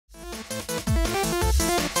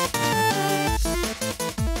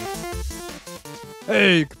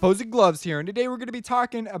Hey, Composing Gloves here, and today we're going to be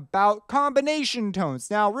talking about combination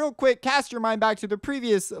tones. Now, real quick, cast your mind back to the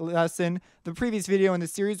previous lesson, the previous video in the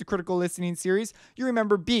series, the critical listening series. You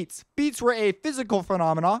remember beats. Beats were a physical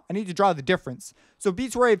phenomena. I need to draw the difference. So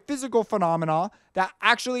beats were a physical phenomena that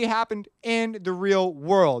actually happened in the real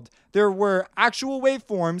world. There were actual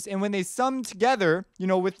waveforms, and when they summed together,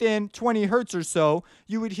 within 20 hertz or so,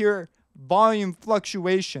 you would hear volume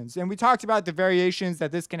fluctuations. And we talked about the variations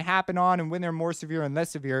that this can happen on and when they're more severe and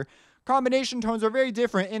less severe. Combination tones are very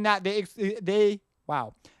different in that they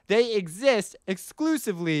exist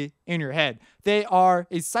exclusively in your head. They are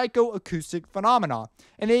a psychoacoustic phenomena,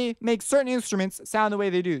 and they make certain instruments sound the way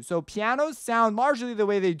they do. So pianos sound largely the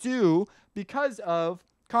way they do because of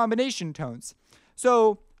combination tones.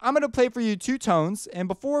 So I'm going to play for you two tones, and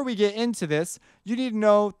before we get into this, you need to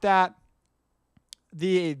know that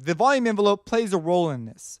the volume envelope plays a role in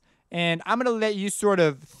this. And I'm going to let you sort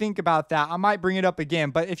of think about that. I might bring it up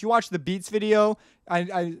again, but if you watch the Beats video,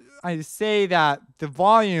 I say that the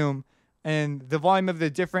volume and the volume of the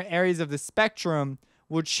different areas of the spectrum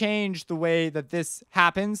will change the way that this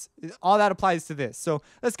happens. All that applies to this. So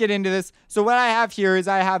let's get into this. So what I have here is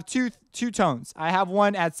I have two tones. I have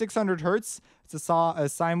one at 600 hertz. It's a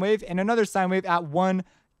sine wave, and another sine wave at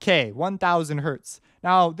 1K, 1000 hertz.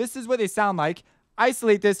 Now, this is what they sound like.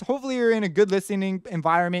 Isolate this. Hopefully you're in a good listening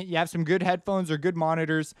environment. You have some good headphones or good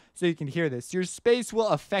monitors so you can hear this. Your space will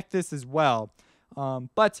affect this as well,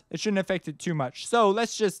 but it shouldn't affect it too much. So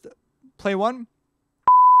let's just play one.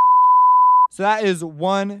 So that is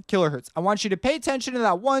 1 kilohertz. I want you to pay attention to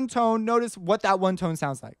that one tone. Notice what that one tone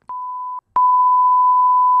sounds like.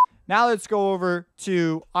 Now let's go over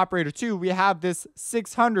to operator 2. We have this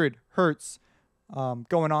 600 hertz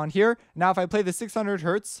going on here. Now if I play the 600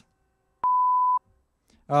 hertz,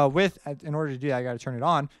 in order to do that, I got to turn it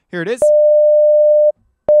on. Here it is.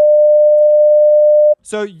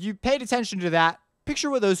 So you paid attention to that. Picture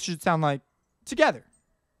what those should sound like together.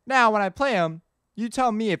 Now, when I play them, you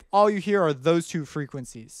tell me if all you hear are those two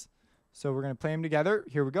frequencies. So we're going to play them together.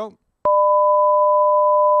 Here we go.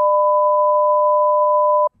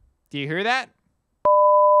 Do you hear that?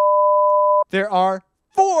 There are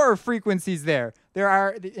 4 frequencies there.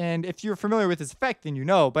 And if you're familiar with this effect, then you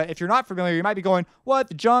know. But if you're not familiar, you might be going, what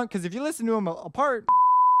the junk? Because if you listen to them apart,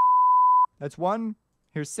 that's 1.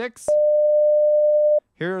 Here's 6.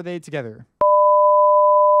 Here are they together.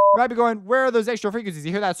 You might be going, where are those extra frequencies?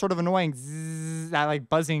 You hear that sort of annoying zzz, that like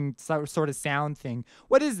buzzing sort of sound thing.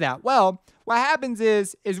 What is that? Well, what happens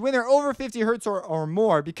is when they're over 50 hertz or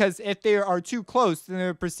more, because if they are too close, then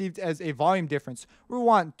they're perceived as a volume difference. We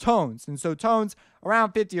want tones. And so tones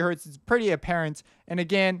around 50 hertz is pretty apparent. And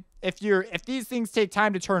again, if these things take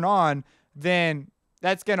time to turn on, then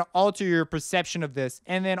that's going to alter your perception of this.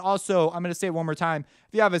 And then also, I'm going to say it one more time,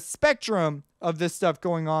 if you have a spectrum of this stuff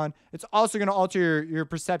going on, it's also going to alter your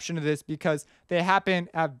perception of this because they happen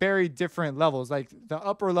at very different levels. Like the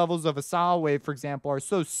upper levels of a saw wave, for example, are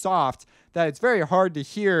so soft that it's very hard to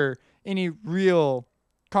hear any real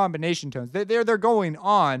combination tones. They're going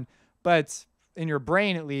on, but in your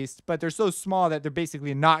brain at least, but they're so small that they're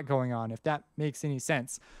basically not going on, if that makes any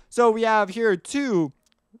sense. So we have here 2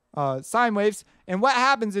 sine waves, and what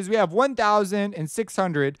happens is we have 1000 and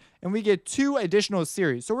 600, and we get 2 additional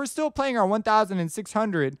series. So we're still playing our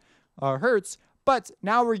 1600 hertz, but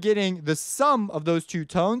now we're getting the sum of those 2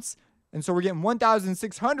 tones, and so we're getting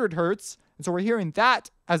 1600 hertz, and so we're hearing that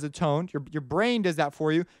as a tone. Your brain does that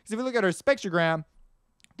for you, because if you look at our spectrogram,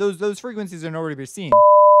 those frequencies are nowhere to be seen.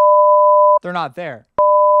 They're not there.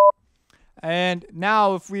 And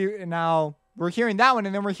now we're hearing that one,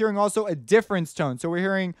 and then we're hearing also a difference tone. So we're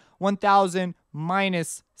hearing 1000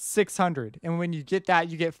 minus 600. And when you get that,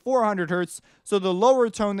 you get 400 hertz. So the lower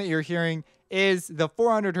tone that you're hearing is the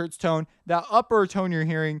 400 hertz tone. The upper tone you're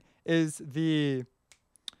hearing is the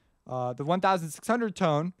 1600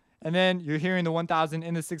 tone. And then you're hearing the 1000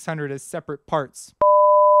 and the 600 as separate parts.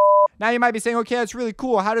 Now you might be saying, okay, that's really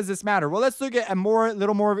cool. How does this matter? Well, let's look at a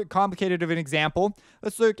little more complicated of an example.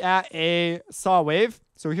 Let's look at a saw wave.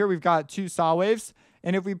 So here we've got 2 saw waves.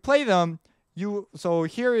 And if we play them, so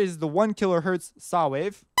here is the 1 kilohertz saw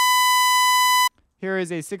wave. Here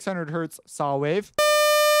is a 600 hertz saw wave.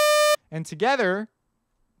 And together,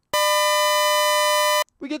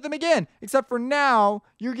 we get them again, except for now,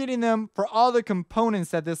 you're getting them for all the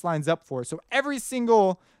components that this lines up for.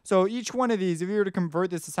 So each one of these, if you were to convert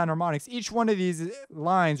this to sine harmonics, each one of these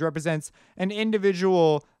lines represents an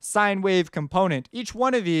individual sine wave component. Each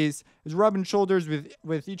one of these is rubbing shoulders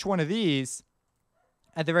with each one of these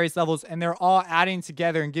at the various levels, and they're all adding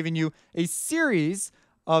together and giving you a series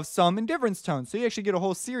of sum and difference tones. So you actually get a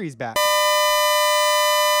whole series back.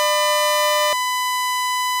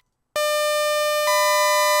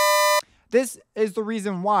 this is the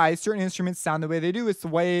reason why certain instruments sound the way they do. It's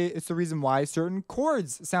the reason why certain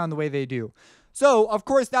chords sound the way they do. So, of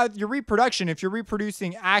course, now your reproduction, if you're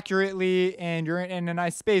reproducing accurately and you're in a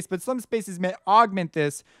nice space, but some spaces may augment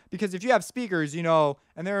this, because if you have speakers, you know,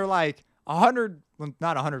 and they're like 100, well,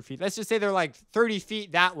 not 100 feet. Let's just say they're like 30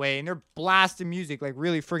 feet that way, and they're blasting music like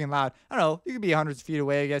really friggin' loud. I don't know. You could be hundreds of feet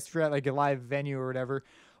away, I guess, if you're at like a live venue or whatever.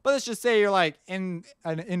 But let's just say you're like in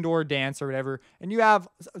an indoor dance or whatever, and you have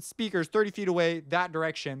speakers 30 feet away that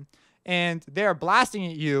direction, and they're blasting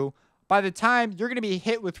at you. By the time you're going to be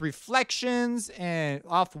hit with reflections and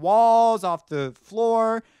off walls, off the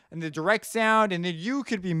floor, and the direct sound, and then you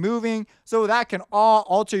could be moving. So that can all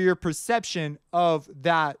alter your perception of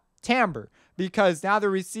that timbre, because now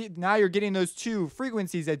now you're getting those two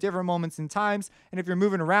frequencies at different moments in times. And if you're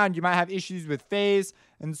moving around, you might have issues with phase.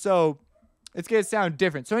 And so it's going to sound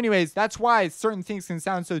different. So anyways, that's why certain things can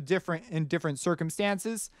sound so different in different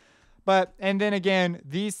circumstances. But, and then again,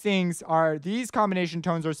 these combination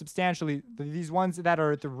tones are substantially, these ones that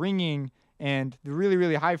are the ringing and the really,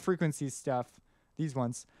 really high frequency stuff, these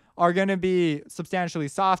ones are going to be substantially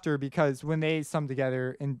softer, because when they sum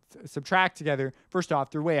together and subtract together, first off,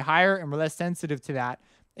 they're way higher and we're less sensitive to that.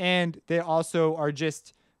 And they also are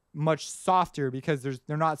just much softer because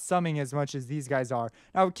they're not summing as much as these guys are.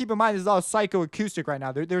 Now, keep in mind, this is all physco-acoustic right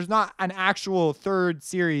now. There's not an actual third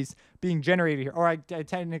series being generated here, or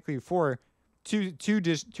technically two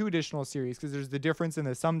additional series, because there's the difference in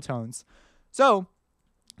the sum tones. So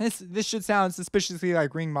this should sound suspiciously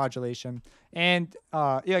like ring modulation, and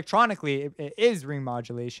electronically it is ring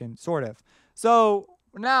modulation, sort of. So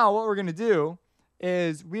now what we're gonna do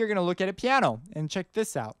is we are gonna look at a piano and check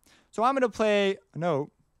this out. So I'm gonna play a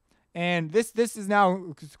note. And this is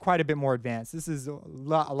now quite a bit more advanced. This is a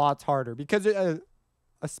lot harder, because a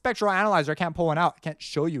spectral analyzer, I can't pull one out. I can't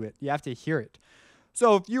show you it. You have to hear it.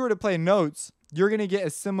 So if you were to play notes, you're going to get a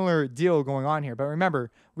similar deal going on here. But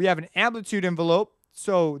remember, we have an amplitude envelope,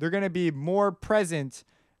 so they're going to be more present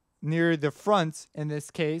near the front in this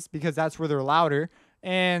case, because that's where they're louder.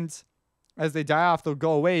 And as they die off, they'll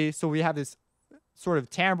go away. So we have this sort of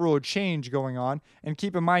timbral change going on. And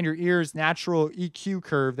keep in mind your ear's natural EQ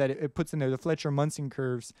curve that it puts in there, the Fletcher-Munson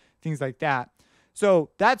curves, things like that.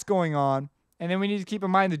 So that's going on. And then we need to keep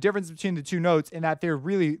in mind the difference between the two notes, in that they're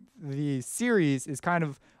really, the series is kind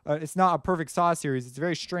of, it's not a perfect saw series. It's a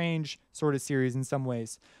very strange sort of series in some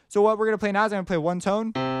ways. So what we're going to play now is I'm going to play one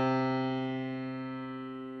tone. And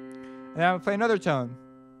then I'm going to play another tone.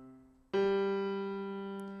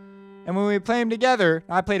 And when we play them together,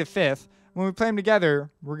 I played a fifth. When we play them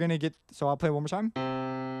together, we're going to get, so I'll play one more time.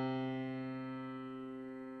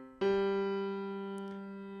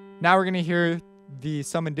 Now we're going to hear the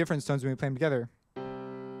sum and difference tones when we play them together.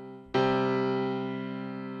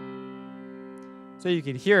 So you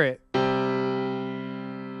can hear it.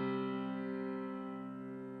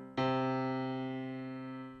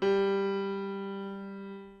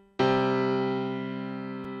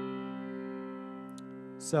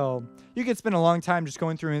 So you could spend a long time just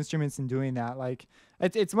going through instruments and doing that. Like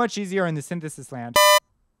it's much easier in the synthesis land,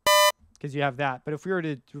 because you have that. But if we were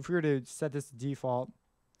to set this to default,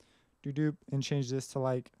 doop, and change this to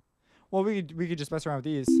like, well, we could just mess around with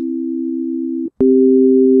these.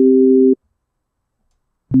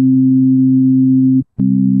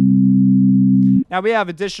 Now we have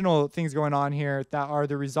additional things going on here that are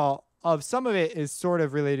the result of, some of it is sort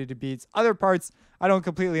of related to beats. Other parts I don't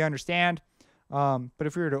completely understand. But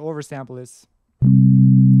if we were to oversample this,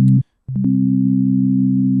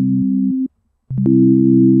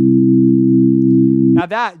 now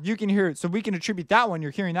that you can hear it, so we can attribute that one.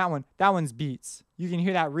 You're hearing that one. That one's beats. You can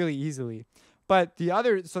hear that really easily. But the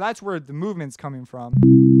other, so that's where the movement's coming from,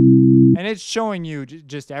 and it's showing you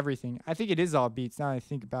just everything. I think it is all beats now that I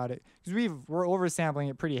think about it, because we're oversampling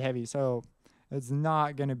it pretty heavy, so it's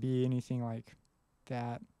not gonna be anything like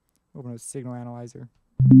that. Open a signal analyzer.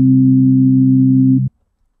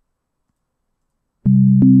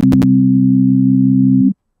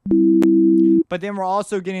 But then we're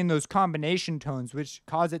also getting those combination tones, which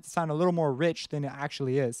cause it to sound a little more rich than it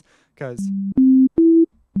actually is.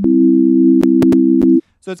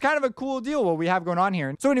 So it's kind of a cool deal what we have going on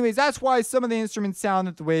here. So anyways, that's why some of the instruments sound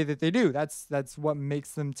the way that they do. That's what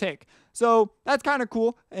makes them tick. So that's kind of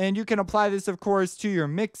cool. And you can apply this, of course, to your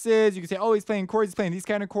mixes. You can say, oh, he's playing chords, he's playing these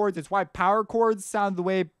kind of chords. It's why power chords sound the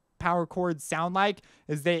way power chords sound like,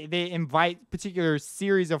 is they invite particular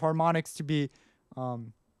series of harmonics to be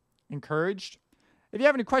encouraged. if you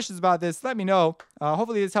have any questions about this, let me know.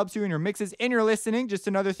 Hopefully this helps you in your mixes and your listening. Just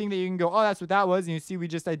another thing that you can go, oh, that's what that was. And you see we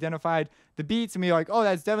just identified the beats and be like, oh,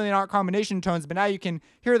 that's definitely not combination tones. But now you can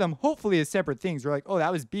hear them hopefully as separate things. We're like, oh,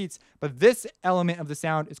 that was beats. But this element of the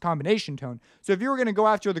sound is combination tone. So if you were going to go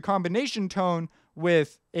after the combination tone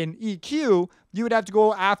with an EQ, you would have to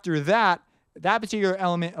go after that particular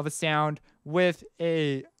element of a sound with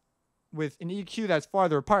an EQ that's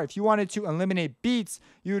farther apart. If you wanted to eliminate beats,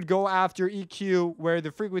 you would go after EQ where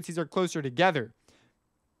the frequencies are closer together,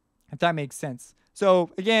 if that makes sense. So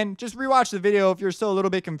again, just rewatch the video if you're still a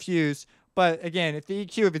little bit confused. But again, if the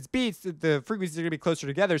EQ, if it's beats, the frequencies are going to be closer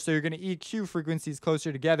together. So you're going to EQ frequencies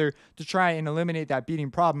closer together to try and eliminate that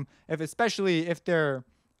beating problem. Especially if they're,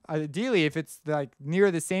 ideally, if it's like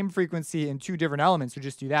near the same frequency in two different elements, you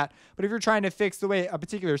just do that. But if you're trying to fix the way a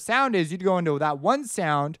particular sound is, you'd go into that one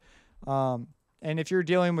sound. And if you're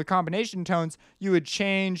dealing with combination tones, you would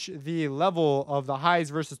change the level of the highs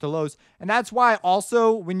versus the lows. And that's why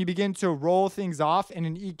also when you begin to roll things off in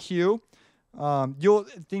an EQ,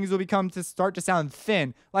 things will start to sound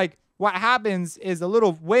thin. Like what happens is a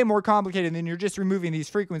little way more complicated than you're just removing these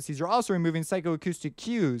frequencies. You're also removing psychoacoustic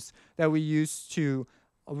cues that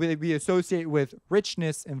we associate with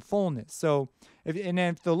richness and fullness. So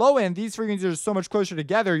if the low end, these frequencies are so much closer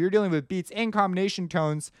together, you're dealing with beats and combination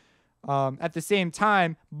tones at the same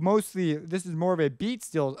time. Mostly this is more of a beat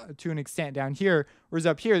still to an extent down here, whereas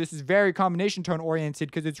up here this is very combination tone oriented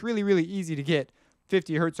because it's really, really easy to get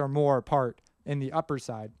 50 hertz or more apart in the upper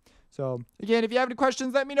side. So again, if you have any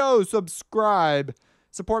questions, let me know. Subscribe,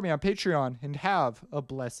 support me on Patreon, and have a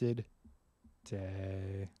blessed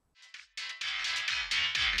day.